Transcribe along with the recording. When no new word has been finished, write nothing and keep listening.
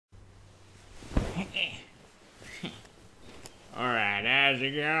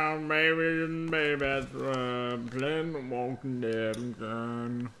BabyCam, babies and babies, playing Walking Dead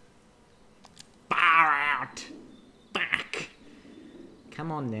again. Far out! Back!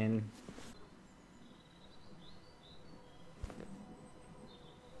 Come on then.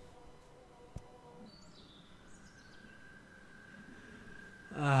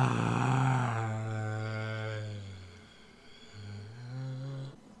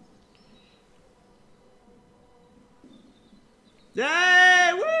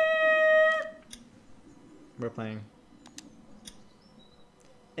 Yay! Woo! We're playing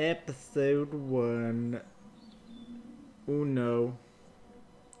episode 1. Uno.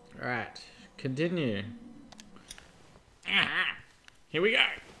 Alright, continue. Here we go.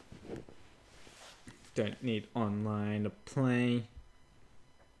 Don't need online to play.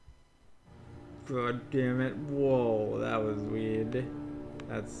 God damn it. Whoa, that was weird.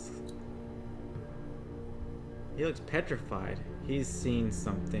 That's... He looks petrified. He's seen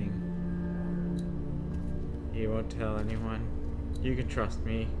something. He won't tell anyone. You can trust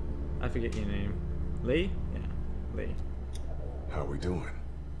me. I forget your name. Lee? Yeah, Lee. How we doing?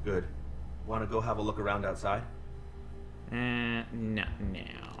 Good. Want to go have a look around outside? Not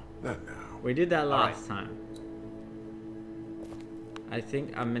now. Not now. We did that last time. I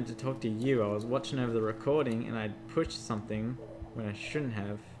think I meant to talk to you. I was watching over the recording and I pushed something when I shouldn't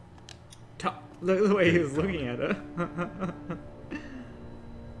have. Look at the way he was looking at her.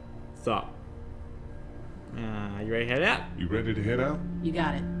 Stop. You ready to head out? You ready to head out? You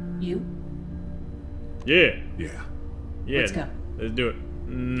got it. You? Yeah. Yeah. Yeah. Let's go. Let's do it.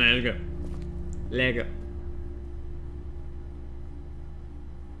 Let's go. Let's go.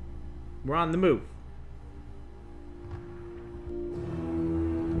 We're on the move.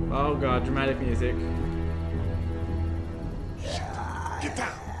 Oh god, dramatic music. Get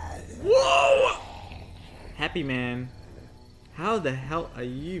down. Whoa! Happy man. How the hell are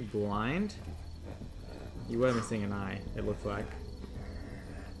you blind? You were missing an eye, it looks like.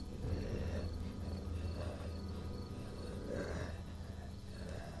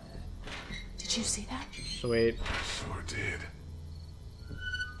 Did you see that? Sweet. Sure did.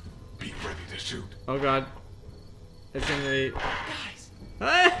 Be ready to shoot. Oh god. It's gonna be... Guys!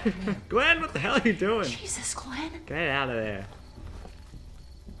 Hey! Glenn, what the hell are you doing? Jesus, Glenn. Get out of there.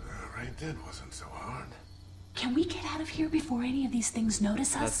 Right then wasn't so hard. Can we get out of here before any of these things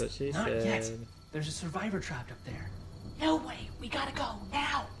notice That's us? what she Not said. yet. There's a survivor trapped up there. No way. We gotta go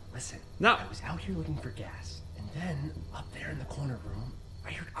now. Listen. No. I was out here looking for gas, and then up there in the corner room,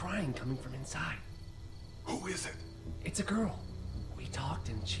 I heard crying coming from inside. Who is it? It's a girl. We talked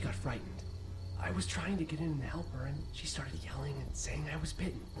and she got frightened. I was trying to get in and help her, and she started yelling and saying I was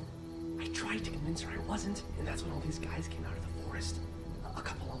bitten. I tried to convince her I wasn't, and that's when all these guys came out of the forest. A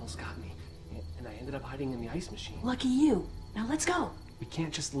couple almost got me, and I ended up hiding in the ice machine. Lucky you. Now let's go. We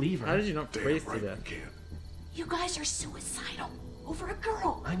can't just leave her. How did you not Damn freeze right to death? we can't. You guys are suicidal. Over a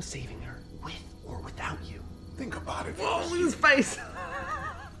girl. I'm saving her, with or without you. Think about it. Whoa, look at his face!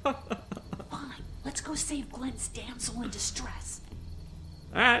 Fine. Let's go save Glenn's damsel in distress.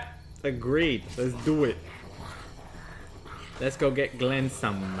 Alright, agreed. Let's do it. Let's go get Glenn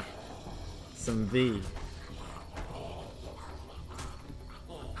some V.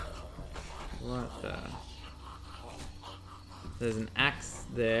 What the? There's an axe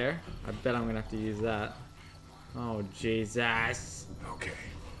there. I bet I'm gonna have to use that. Oh Jesus! Okay,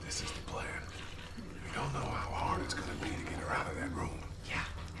 this is the plan. We don't know how hard it's gonna be to get her out of that room. Yeah,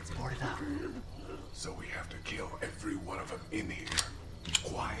 it's boarded up. So we have to kill every one of them in here.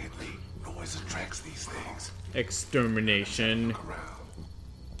 Quietly. Noise attracts these things. Extermination. Look around.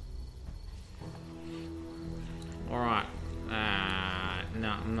 Alright. No,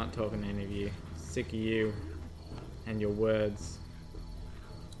 I'm not talking to any of you. Sick of you and your words.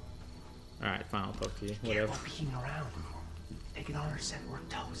 Alright, fine, I'll talk to you. Whatever. Careful peeking around. They get on our scent, we're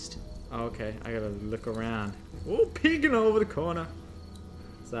toast. Oh, okay, I gotta look around. Oh, peeking over the corner.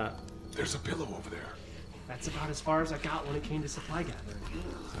 What's that? There's a pillow over there. That's about as far as I got when it came to supply gathering.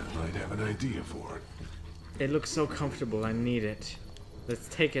 I might have an idea for it. It looks so comfortable, I need it. Let's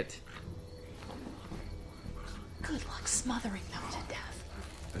take it. Good luck smothering them to death.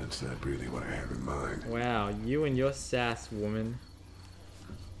 That's not really what I have in mind. Wow, you and your sass, woman.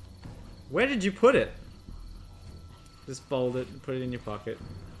 Where did you put it? Just fold it and put it in your pocket.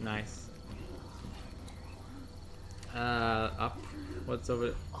 Nice. Up. What's over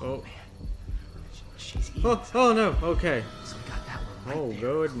it? Oh. Man, she's eating. Oh no, okay. So we got that one right Oh,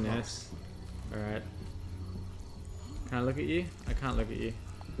 there. goodness. Alright. Can I look at you? I can't look at you.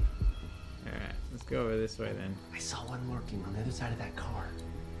 Alright, let's go over this way then. I saw one lurking on the other side of that car.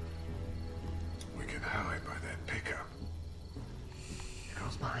 We can hide by that pickup.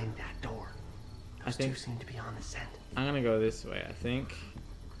 behind that door. Those two seem to be on the scent. I'm gonna go this way, I think.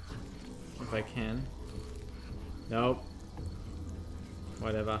 If I can. Nope.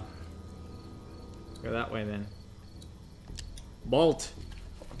 Whatever. Go that way then. Bolt!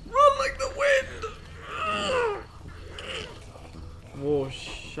 Run like the wind! Whoa,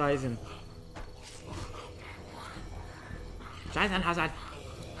 Scheißen. Scheißen, Hazard!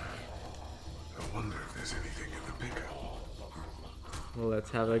 I wonder if there's anything in the pickup. Well,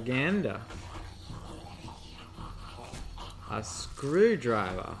 let's have a gander. A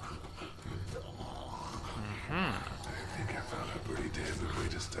screwdriver. Aha. I think I found a pretty damn good way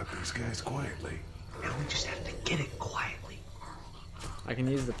to stop these guys quietly. Now we just have to get it quietly. I can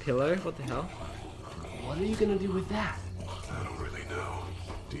use the pillow? What the hell? What are you gonna do with that? I don't really know.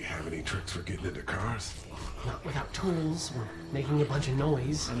 Do you have any tricks for getting into cars? Not without tools or making a bunch of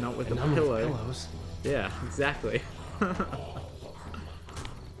noise. And not with the none pillow. pillows. Yeah, exactly.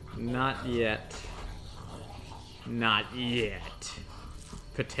 Not yet. Not yet.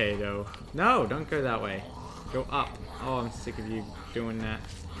 Potato. No, don't go that way. Go up. Oh, I'm sick of you doing that.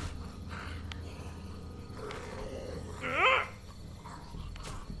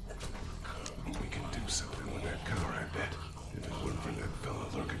 We can do something with that car, I bet. If it weren't for that fella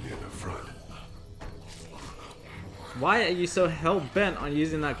lurking near the front. Why are you so hell-bent on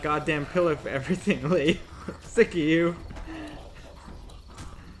using that goddamn pillow for everything, Lee? Sick of you.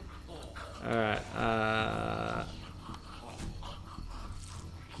 Alright,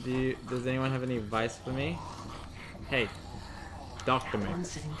 does anyone have any advice for me? Hey, doctor me. One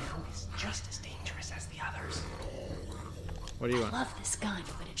sitting down is just as dangerous as the others. What do you I want? love this gun,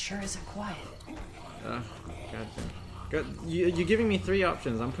 but it sure isn't quiet. Goddamn. Good. You're giving me 3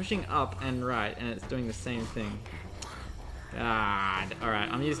 options. I'm pushing up and right, and it's doing the same thing. God.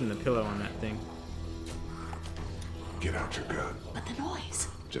 Alright, I'm using the pillow on that thing. Get out your gun. But the noise.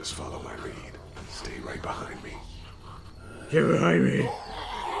 Just follow my lead. Stay right behind me. Get behind me.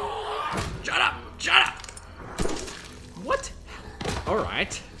 Shut up! Shut up! What?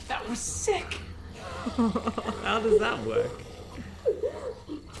 Alright. That was sick! How does that work?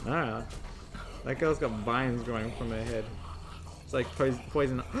 Ah. That girl's got vines growing from her head. It's like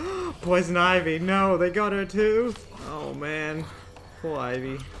poison... Poison Ivy! No, they got her too! Oh man. Poor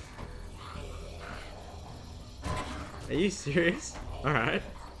Ivy. Are you serious? Alright.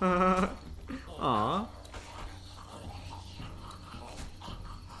 Aww.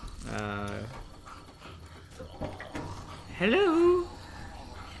 Hello?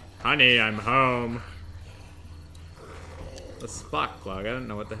 Honey, I'm home. A spark plug. I don't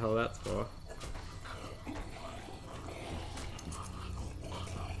know what the hell that's for.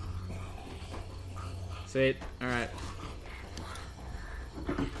 Sweet. Alright.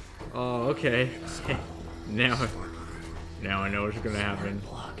 Oh, okay. Now I know what's gonna happen.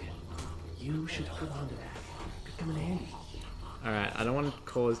 Plug. You should hold on to that. Could come in handy. Alright, I don't want to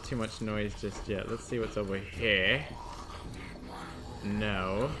cause too much noise just yet. Let's see what's over here.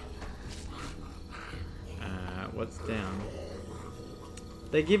 No. What's down?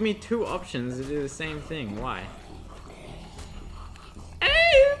 They give me 2 options to do the same thing. Why?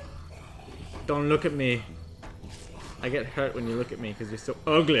 Hey! Don't look at me. I get hurt when you look at me because you're so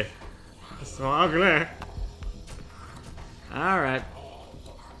ugly. You're so ugly. Alright.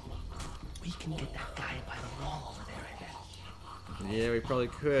 We can get that guy by the wall over there, I bet. Yeah, we probably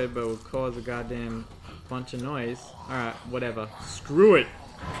could, but it would cause a goddamn bunch of noise. Alright, whatever. Screw it.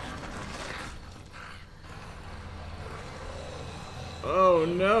 Oh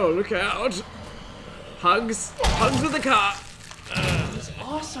no, look out. Hugs. Hugs with the car. That's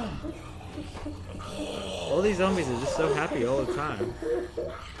awesome! All these zombies are just so happy all the time.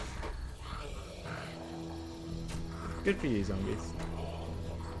 Good for you, zombies.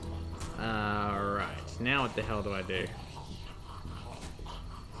 Alright, now what the hell do I do?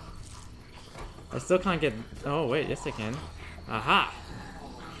 I still can't get... Oh, wait, yes I can. Aha!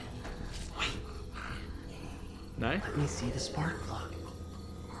 No? Let me see the spark plug.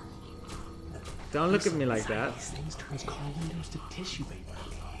 Don't look at me like that. These things turns car windows to tissue paper.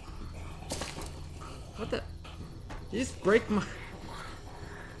 What the... You just break my...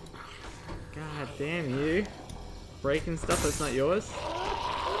 God damn you. Breaking stuff that's not yours?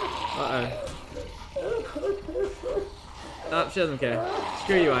 Uh-oh. Oh, she doesn't care.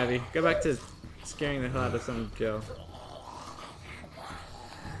 Screw you, Ivy. Go back to scaring the hell out of some girl.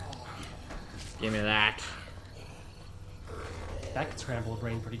 Give me that. That could scramble a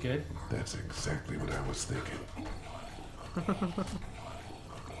brain pretty good. That's exactly what I was thinking.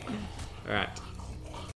 Alright.